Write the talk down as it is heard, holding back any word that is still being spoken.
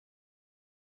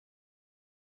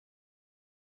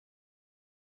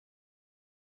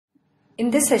In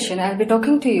this session, I'll be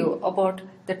talking to you about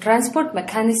the transport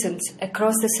mechanisms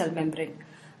across the cell membrane.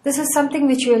 This is something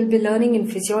which you will be learning in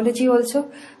physiology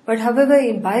also, but however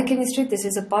in biochemistry this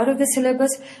is a part of the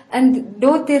syllabus, and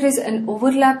though there is an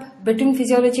overlap between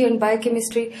physiology and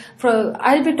biochemistry,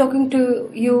 I'll be talking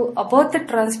to you about the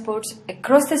transports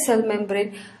across the cell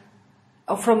membrane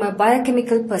from a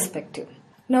biochemical perspective.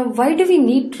 Now, why do we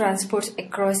need transports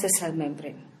across the cell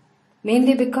membrane?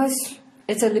 Mainly because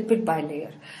it's a lipid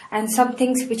bilayer, and some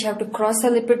things which have to cross the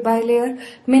lipid bilayer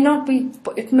may not be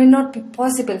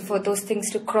possible for those things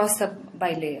to cross the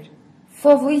bilayer.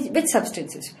 For which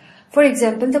substances? For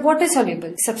example, the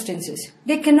water-soluble substances,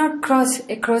 they cannot cross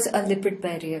across a lipid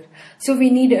barrier, so we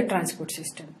need a transport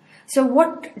system. So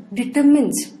what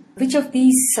determines which of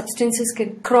these substances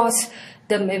can cross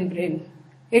the membrane?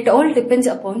 It all depends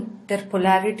upon their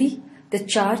polarity, the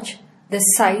charge, the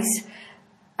size,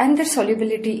 and their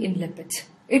solubility in lipids.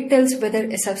 It tells whether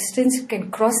a substance can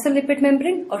cross the lipid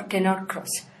membrane or cannot cross.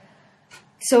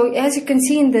 So as you can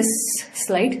see in this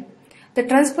slide, the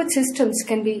transport systems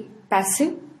can be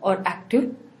passive or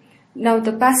active. Now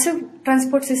the passive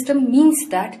transport system means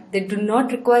that they do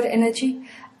not require energy.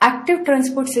 Active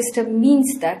transport system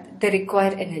means that they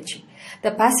require energy. The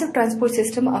passive transport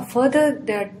system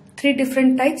there are three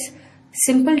different types: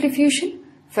 simple diffusion,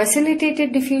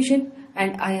 facilitated diffusion,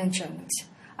 and ion channels.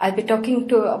 I'll be talking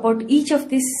about each of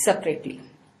these separately.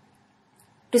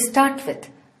 To start with,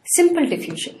 simple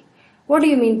diffusion. What do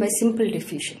you mean by simple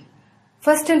diffusion?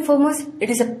 First and foremost, it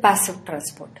is a passive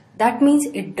transport. That means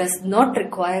it does not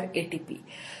require ATP.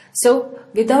 So,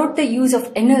 without the use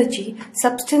of energy,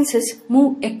 substances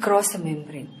move across the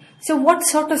membrane. So, what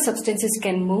sort of substances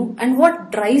can move and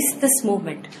what drives this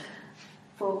movement?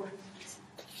 For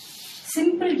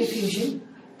simple diffusion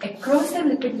across the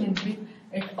lipid membrane,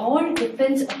 it all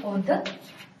depends upon the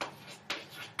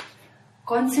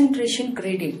concentration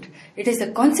gradient. It is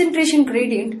the concentration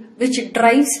gradient which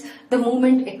drives the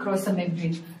movement across the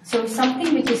membrane. So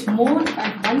something which is more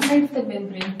at one side of the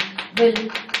membrane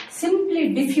will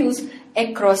simply diffuse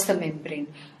across the membrane.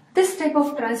 This type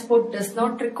of transport does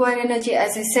not require energy.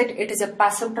 As I said, it is a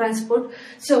passive transport.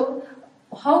 So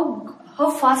how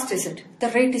fast is it? The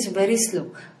rate is very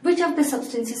slow. Which of the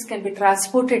substances can be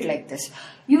transported like this?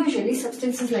 Usually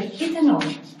substances like ethanol,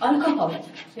 alcohol,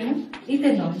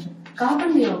 ethanol,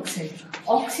 carbon dioxide,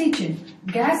 oxygen,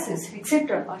 gases,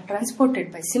 etc. are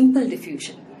transported by simple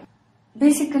diffusion.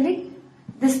 Basically,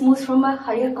 this moves from a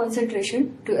higher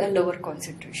concentration to a lower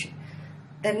concentration.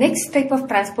 The next type of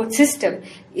transport system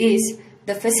is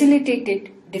the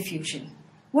facilitated diffusion.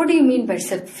 What do you mean by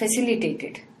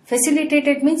facilitated?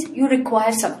 Facilitated means you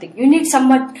require something. You need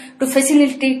someone to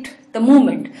facilitate the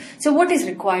movement. So what is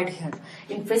required here?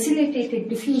 In facilitated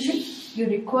diffusion, you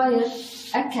require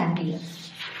a carrier.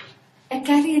 A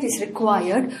carrier is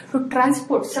required to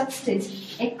transport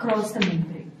substance across the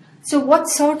membrane. So what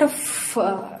sort of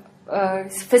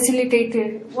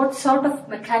what sort of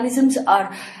mechanisms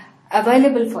are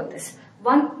available for this?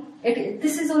 One,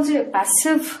 this is also a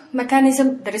passive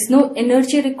mechanism. There is no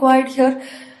energy required here,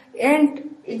 and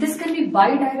this can be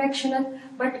bidirectional,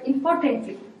 but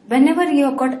importantly, whenever you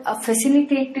have got a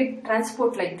facilitated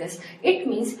transport like this, it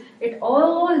means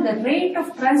the rate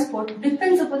of transport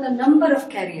depends upon the number of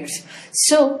carriers.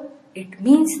 So it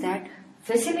means that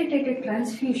facilitated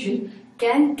transfusion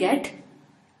can get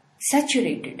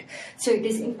saturated. So it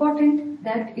is important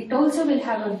that it also will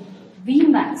have a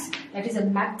Vmax, that is a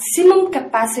maximum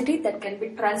capacity that can be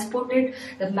transported,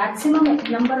 the maximum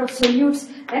number of solutes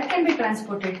that can be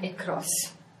transported across.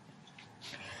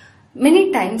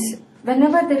 Many times,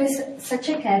 whenever there is such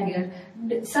a carrier,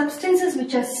 substances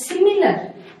which are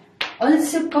similar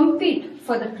also compete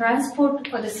for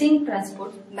the same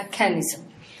transport mechanism.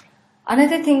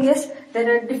 Another thing is,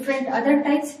 there are different other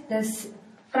types. This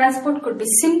transport could be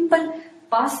simple,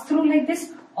 pass through like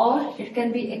this, or it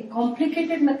can be a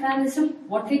complicated mechanism,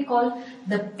 what we call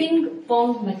the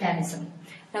ping-pong mechanism.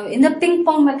 Now, in the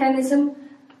ping-pong mechanism,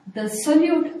 the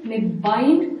solute may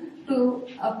bind to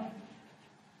a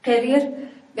carrier.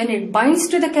 When it binds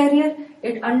to the carrier,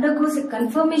 it undergoes a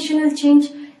conformational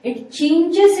change. It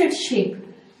changes its shape.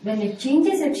 When it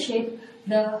changes its shape,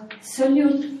 the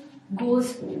solute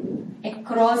goes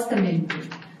across the membrane.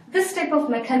 This type of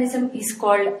is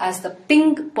called as the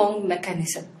ping-pong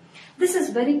mechanism. This is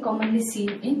very commonly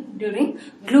seen during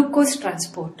glucose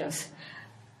transporters.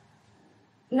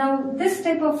 Now, this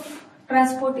type of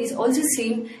transport is also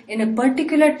seen in a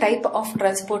particular type of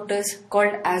transporters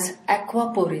called as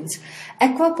aquaporins.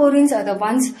 Aquaporins are the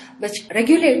ones which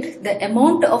regulate the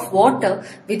amount of water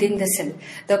within the cell.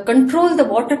 They control the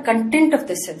water content of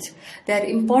the cells. They are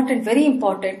important, very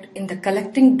important in the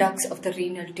collecting ducts of the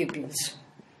renal tubules.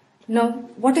 Now,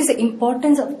 what is the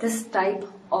importance of this type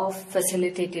of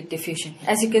facilitated diffusion?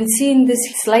 As you can see in this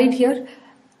slide here,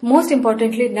 most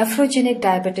importantly, nephrogenic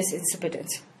diabetes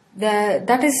insipidus.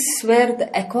 That is where the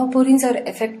aquaporins are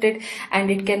affected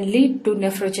and it can lead to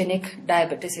nephrogenic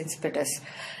diabetes insipidus.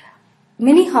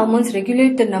 Many hormones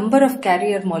regulate the number of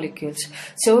carrier molecules.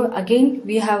 So again,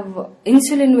 we have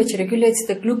insulin which regulates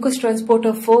the glucose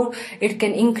transporter 4. It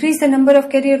can increase the number of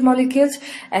carrier molecules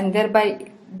and thereby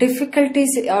difficulties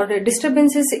or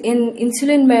disturbances in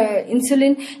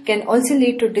insulin can also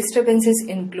lead to disturbances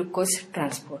in glucose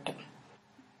transporter.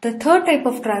 The third type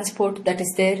of transport that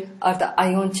is there are the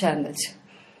ion channels.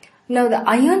 Now the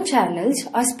ion channels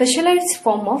are specialized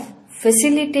form of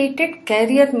facilitated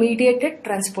carrier mediated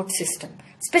transport system.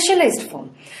 Specialized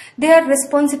form. They are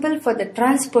responsible for the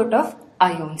transport of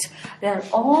ions. They are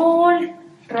all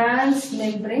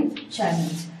transmembrane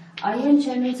channels. Ion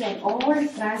channels are all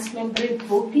transmembrane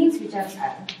proteins which are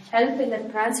help in the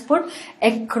transport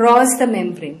across the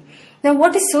membrane. Now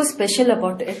what is so special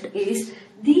about it is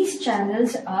these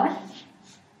channels are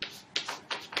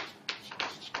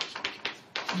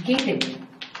gated.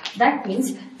 That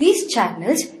means these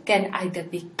channels can either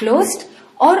be closed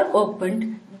or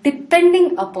opened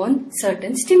depending upon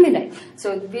certain stimuli.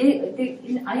 So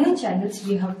in ion channels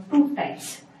we have two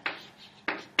types.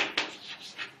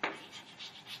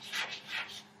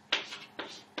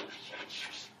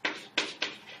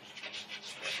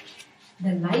 The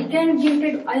ligand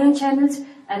gated ion channels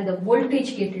and the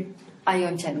voltage gated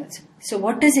ion channels. So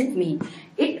what does it mean?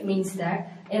 It means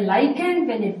that a ligand,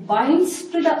 when it binds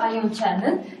to the ion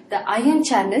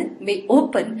channel may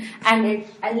open and it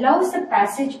allows the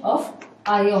passage of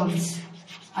ions.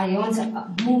 Ions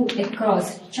move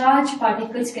across. Charged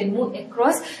particles can move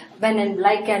across when a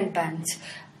ligand binds.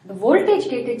 The voltage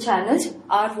gated channels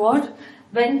are what?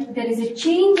 When there is a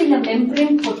change in the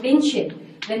membrane potential.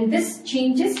 When this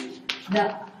changes,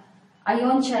 the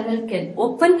ion channel can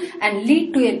open and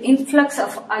lead to an influx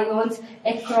of ions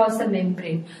across the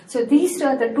membrane. So these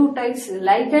are the two types,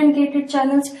 ligand gated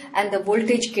channels and the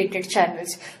voltage gated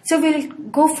channels. So we'll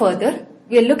go further.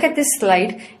 We'll look at this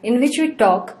slide in which we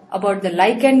talk about the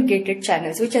ligand gated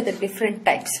channels, which are the different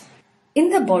types. In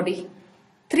the body,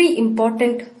 three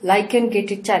important ligand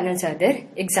gated channels are there.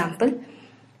 Example,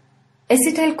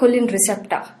 acetylcholine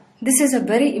receptor. This is a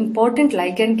very important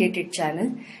ligand-gated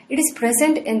channel. It is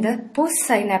present in the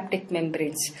postsynaptic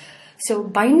membranes. So,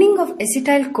 binding of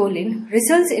acetylcholine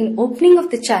results in opening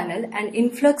of the channel and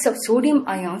influx of sodium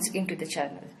ions into the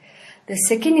channel. The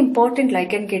second important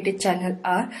ligand-gated channel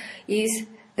is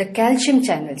the calcium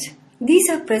channels. These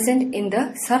are present in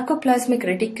the sarcoplasmic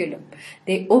reticulum.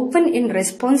 They open in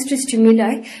response to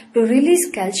stimuli to release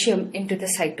calcium into the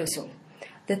cytosol.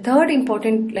 The third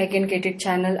important ligand-gated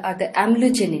channel are the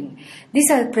amlogenin.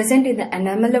 These are present in the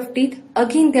enamel of teeth.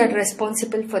 Again, they are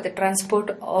responsible for the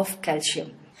transport of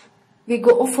calcium. We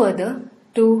go further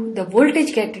to the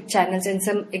voltage-gated channels and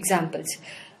some examples.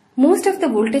 Most of the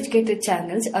voltage-gated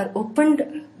channels are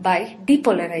opened by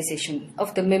depolarization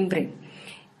of the membrane.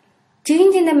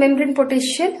 Change in the membrane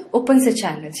potential opens the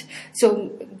channels.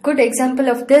 So, good example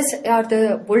of this are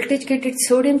the voltage-gated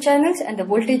sodium channels and the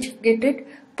voltage-gated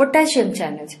potassium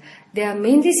channels. They are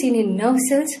mainly seen in nerve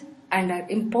cells and are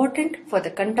important for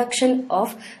the conduction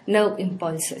of nerve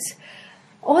impulses.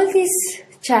 All these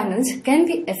channels can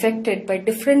be affected by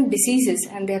different diseases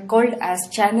and they are called as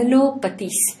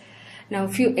channelopathies. Now, a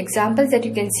few examples that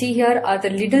you can see here are the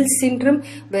Liddle syndrome,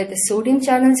 where the sodium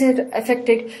channels are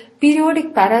affected,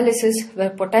 periodic paralysis, where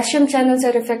potassium channels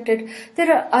are affected.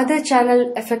 There are other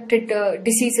channel affected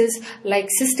diseases like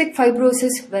cystic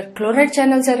fibrosis, where chloride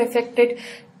channels are affected.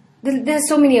 There are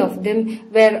so many of them,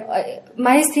 where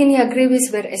myasthenia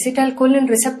gravis, where acetylcholine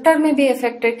receptor may be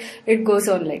affected. It goes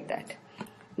on like that.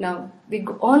 Now we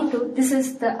go on to, this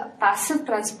is the passive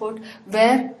transport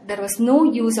where there was no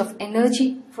use of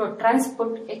energy for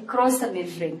transport across the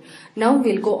membrane. Now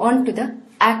we'll go on to the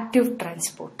active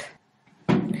transport.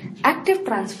 Active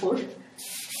transport,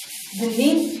 the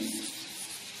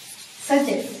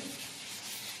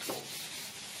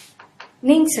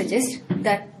name suggests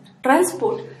that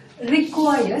transport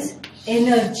requires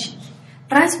energy.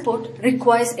 Transport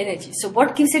requires energy. So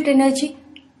what gives it energy?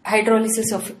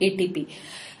 Hydrolysis of ATP.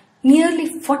 nearly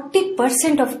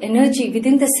 40% of energy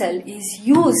within the cell is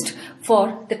used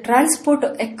for the transport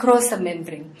across the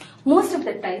membrane. Most of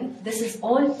the time, this is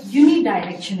all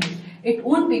unidirectional. It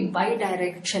won't be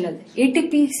bidirectional.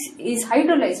 ATP is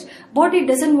hydrolyzed. Body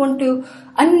doesn't want to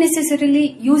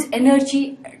unnecessarily use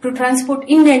energy to transport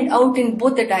in and out in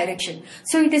both the direction.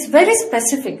 So it is very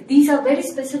specific. These are very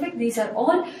specific. These are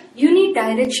all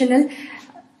unidirectional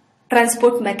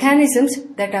transport mechanisms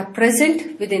that are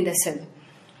present within the cell.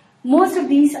 Most of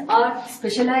these are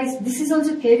specialized. This is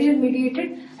also carrier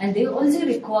mediated, and they also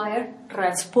require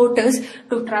transporters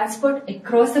to transport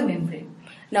across the membrane.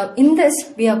 Now in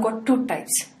this we have got two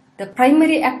types, the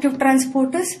primary active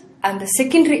transporters and the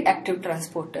secondary active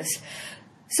transporters.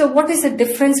 So what is the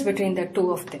difference between the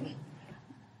two of them?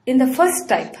 In the first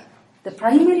type, the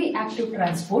primary active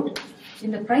transport,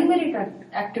 the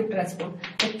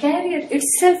carrier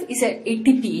itself is an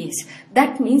ATPase.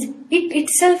 That means it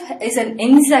itself is an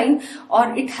enzyme,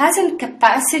 or it has a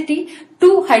capacity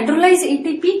to hydrolyze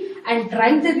ATP and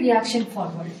drive the reaction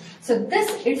forward. So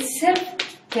this itself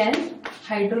can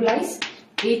hydrolyze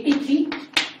ATP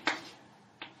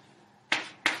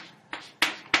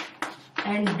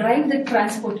and drive the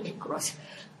transport across.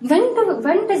 When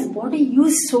does body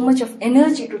use so much of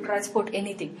energy to transport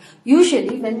anything?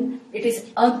 Usually when it is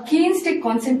against a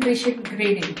concentration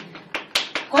gradient.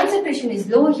 Concentration is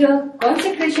low here,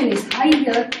 concentration is high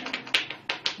here,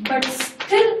 but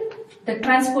still the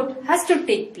transport has to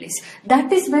take place.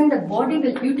 That is when the body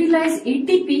will utilize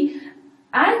ATP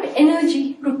and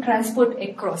energy to transport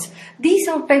across. These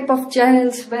are type of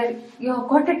channels where you have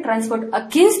got a transport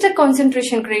against a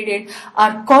concentration gradient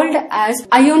are called as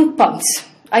ion pumps.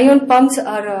 Ion pumps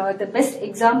are the best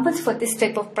examples for this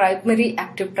type of primary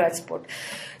active transport.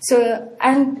 So,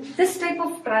 and this type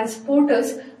of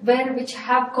transporters which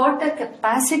have got the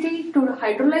capacity to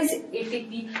hydrolyze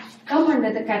ATP come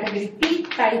under the category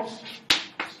P-type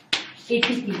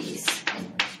ATPase.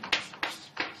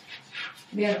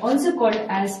 They are also called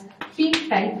as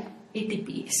P-type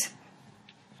ATPase.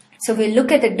 So we'll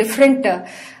look at the different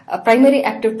primary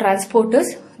active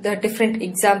transporters, the different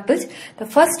examples. The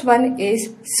first one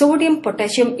is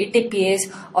sodium-potassium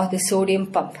ATPase or the sodium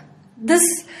pump. This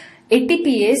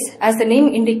ATPase, as the name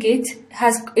indicates,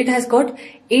 has got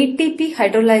ATP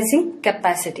hydrolyzing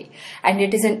capacity, and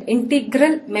it is an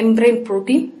integral membrane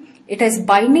protein. It has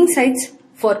binding sites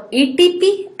for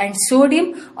ATP and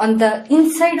sodium on the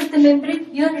inside of the membrane.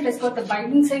 Here it has got the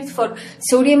binding sites for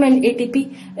sodium and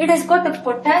ATP. It has got the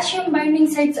potassium binding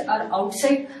sites are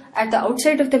outside, at the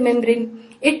outside of the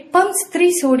membrane. It pumps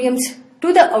 3 sodiums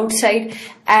to the outside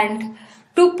and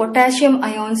 2 potassium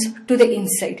ions to the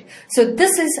inside. So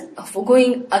this is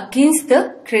going against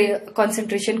the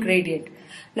concentration gradient.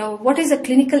 Now what is the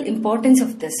clinical importance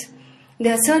of this?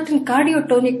 There are certain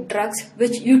cardiotonic drugs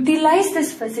which utilize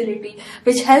this facility,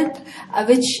 which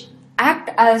act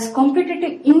as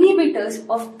competitive inhibitors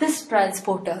of this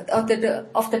transporter of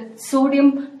the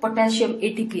sodium potassium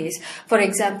ATPase. For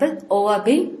example,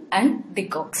 ovabin and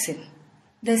digoxin.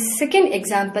 The second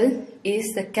example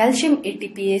is the calcium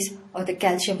ATPase or the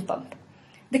calcium pump.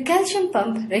 The calcium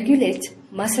pump regulates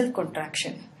muscle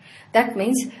contraction. That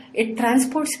means it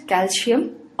transports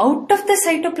calcium out of the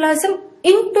cytoplasm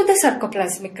into the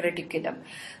sarcoplasmic reticulum.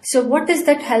 So what does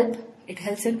that help? It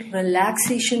helps in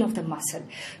relaxation of the muscle.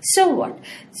 So what?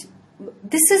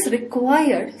 This is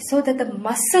required so that the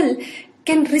muscle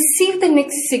can receive the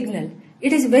next signal.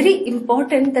 It is very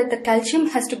important that the calcium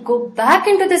has to go back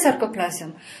into the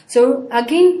sarcoplasm. So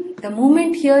again, the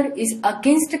movement here is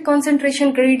against the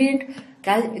concentration gradient.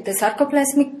 The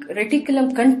sarcoplasmic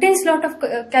reticulum contains lot of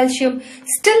calcium.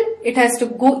 Still, it has to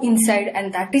go inside,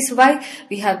 and that is why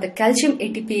we have the calcium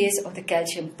ATPase or the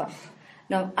calcium pump.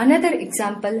 Now, another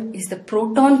example is the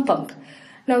proton pump.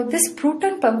 Now, this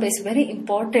proton pump is very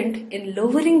important in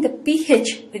lowering the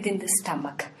pH within the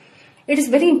stomach. It is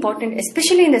very important,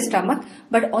 especially in the stomach,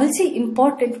 but also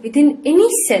important within any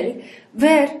cell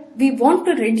where we want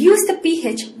to reduce the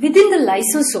pH within the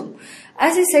lysosome.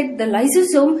 As I said, the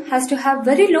lysosome has to have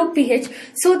very low pH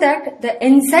so that the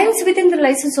enzymes within the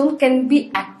lysosome can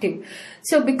be active.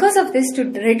 So because of this, to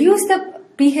reduce the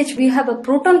pH, we have a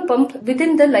proton pump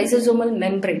within the lysosomal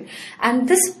membrane, and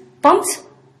this pumps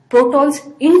protons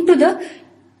into the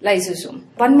lysosome.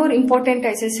 One more important,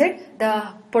 as I said,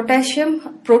 the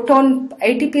potassium proton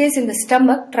ATPase in the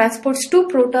stomach transports 2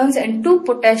 protons and 2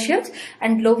 potassiums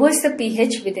and lowers the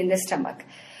pH within the stomach.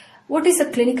 What is the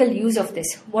clinical use of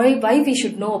this? Why we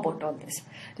should know about all this?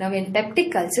 Now in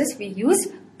peptic ulcers, we use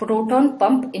proton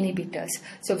pump inhibitors.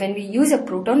 So when we use a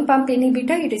proton pump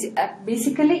inhibitor, it is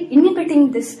basically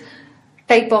inhibiting this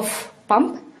type of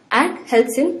pump and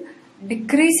helps in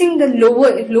decreasing the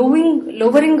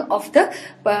lowering of the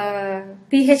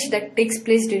pH that takes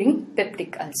place during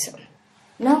peptic ulcer.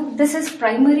 Now this is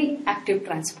primary active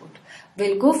transport.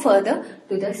 We'll go further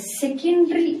to the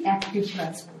secondary active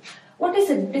transport. What is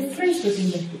the difference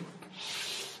between the two?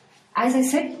 As I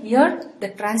said, here the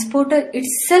transporter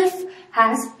itself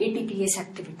has ATPase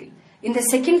activity. In the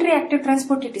secondary active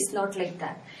transport, it is not like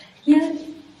that. Here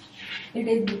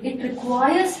it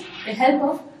requires the help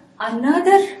of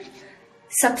another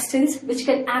substance which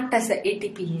can act as the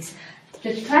ATPase.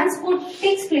 The transport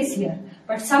takes place here,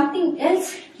 but something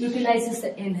else utilizes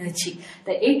the energy.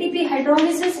 The ATP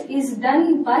hydrolysis is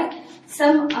done by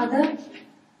some other.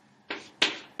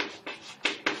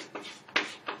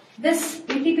 This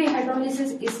ATP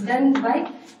hydrolysis is done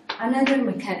by another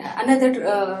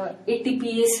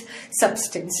ATPase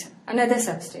substance, another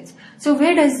substance. So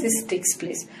where does this takes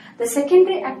place? The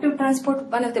secondary active transport,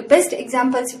 one of the best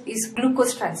examples is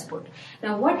glucose transport.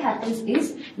 Now what happens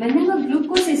is, whenever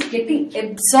glucose is getting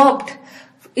absorbed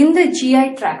in the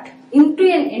GI tract into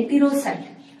an enterocyte,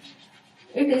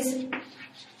 it is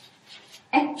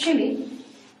actually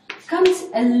comes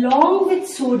along with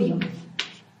sodium.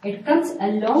 It comes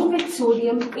along with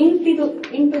sodium into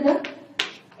the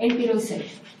enterocyte.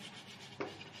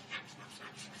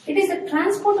 It is the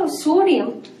transport of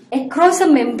sodium across a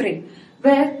membrane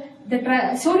where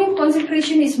the sodium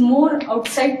concentration is more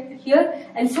outside here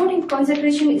and sodium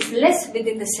concentration is less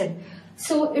within the cell.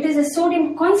 So it is a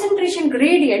sodium concentration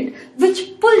gradient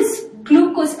which pulls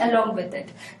glucose along with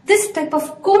it. This type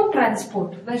of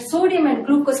co-transport where sodium and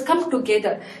glucose come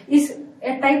together is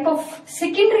a type of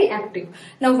secondary active.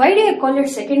 Now why do I call it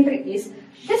secondary is,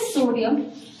 this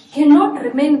sodium cannot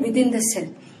remain within the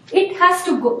cell. It has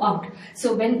to go out.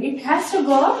 So when it has to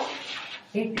go out,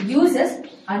 it uses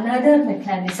another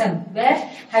mechanism where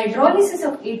hydrolysis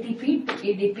of ATP to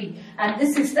ADP, and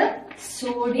this is the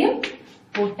sodium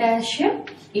potassium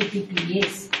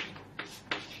ATPase.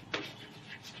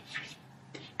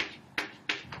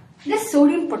 This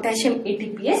sodium potassium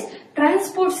ATPase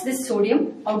transports this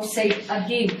sodium outside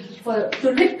again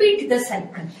to repeat the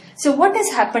cycle. So what has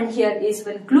happened here is,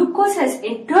 when glucose has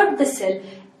entered the cell,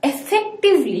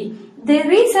 effectively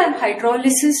there is a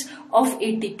hydrolysis of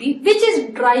ATP which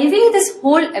is driving this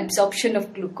whole absorption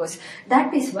of glucose.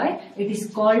 That is why it is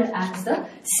called as the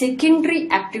secondary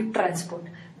active transport.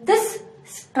 This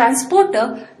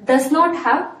transporter does not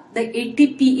have the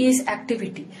ATPase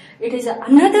activity. It is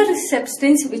another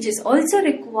substance which is also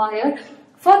required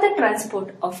for the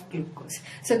transport of glucose.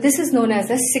 So this is known as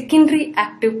the secondary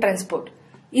active transport.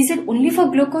 Is it only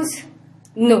for glucose?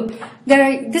 No.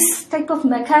 This type of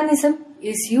mechanism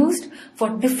is used for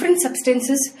different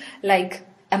substances like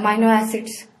amino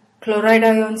acids, chloride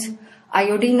ions,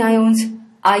 iodine ions,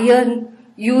 iron,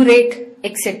 urate,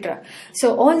 etc.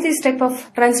 So all these type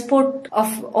of transport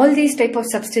of all these type of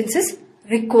substances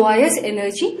requires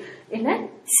energy in a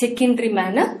secondary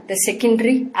manner, the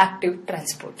secondary active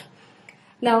transport.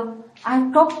 Now, I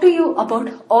have talked to you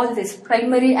about all this: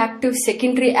 primary active,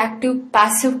 secondary active,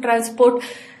 passive transport,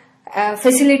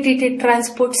 facilitated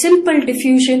transport, simple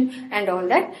diffusion and all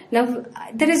that. Now,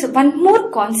 there is one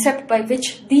more concept by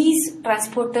which these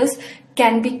transporters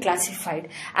can be classified,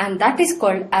 and that is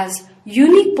called as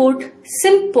uniport,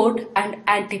 symport and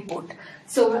antiport.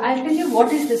 So, I will tell you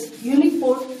what is this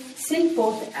uniport,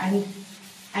 symport and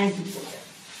antiport.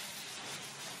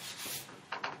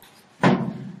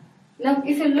 Now,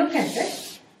 if you look at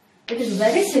it, it is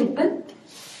very simple.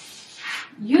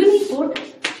 Uniport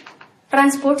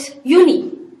transports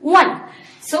one.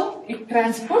 So, it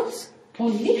transports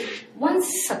only one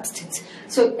substance.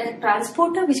 So, a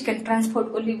transporter which can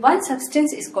transport only one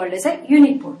substance is called as a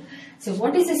uniport. So,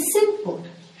 what is a symport?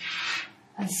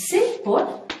 A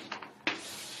symport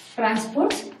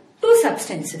transports two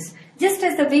substances. Just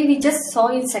as the way we just saw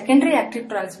in secondary active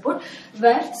transport,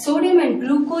 where sodium and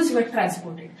glucose were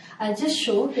transported. I'll just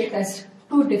show it as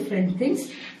two different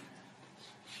things.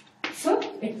 So,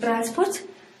 it transports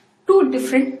two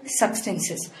different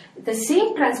substances. The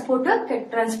same transporter can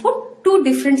transport two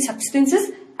different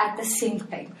substances at the same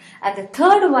time. And the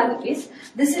third one is,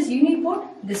 this is uniport,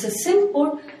 this is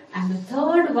symport, and the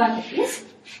third one is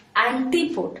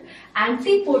antiport.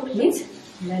 Antiport means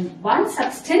when one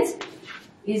substance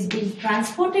is being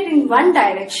transported in one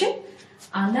direction,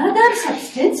 another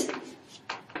substance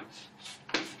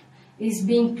is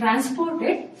being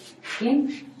transported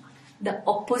in the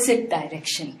opposite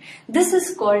direction. This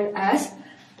is called as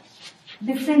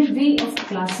different way of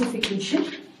classification: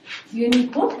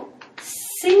 uniport,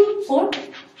 symport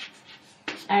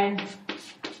and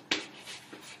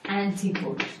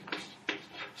antiport.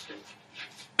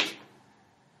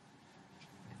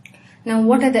 Now,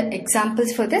 what are the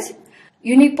examples for this?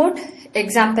 Uniport,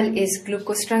 example is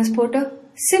glucose transporter.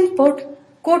 Symport,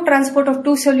 co-transport of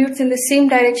two solutes in the same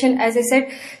direction, as I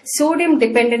said,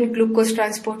 sodium-dependent glucose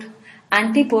transport.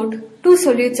 Antiport, two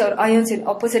solutes or ions in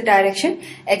opposite direction,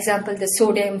 example the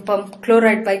sodium pump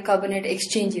chloride bicarbonate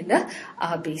exchange in the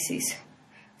RBCs.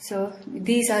 So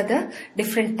these are the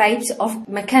different types of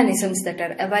mechanisms that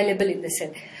are available in the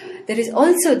cell. There is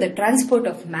also the transport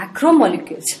of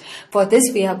macromolecules. For this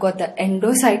we have got the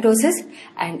endocytosis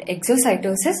and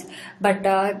exocytosis, but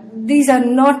these are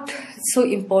not so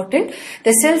important.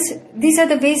 These are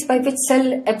the ways by which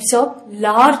cell absorb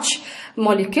large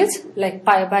molecules like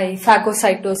by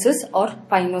phagocytosis or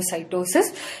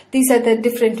pinocytosis. These are the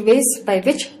different ways by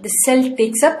which the cell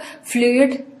takes up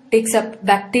fluid, takes up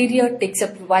bacteria, takes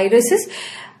up viruses.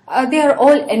 They are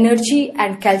all energy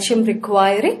and calcium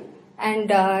requiring, and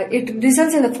it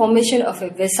results in the formation of a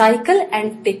vesicle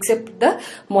and takes up the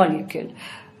molecule.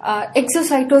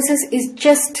 Exocytosis is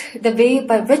just the way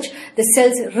by which the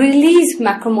cells release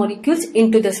macromolecules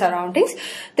into the surroundings.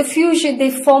 The fusion, they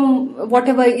form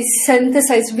whatever is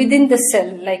synthesized within the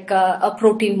cell, like a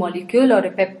protein molecule or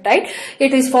a peptide.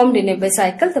 It is formed in a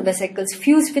vesicle. The vesicles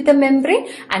fuse with the membrane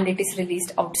and it is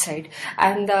released outside.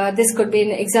 And this could be an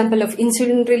example of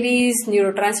insulin release,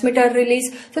 neurotransmitter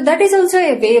release. So that is also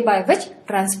a way by which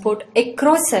transport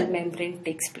across cell membrane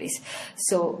takes place.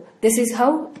 So this is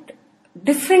how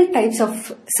different types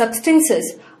of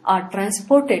substances are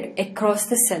transported across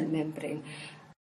the cell membrane.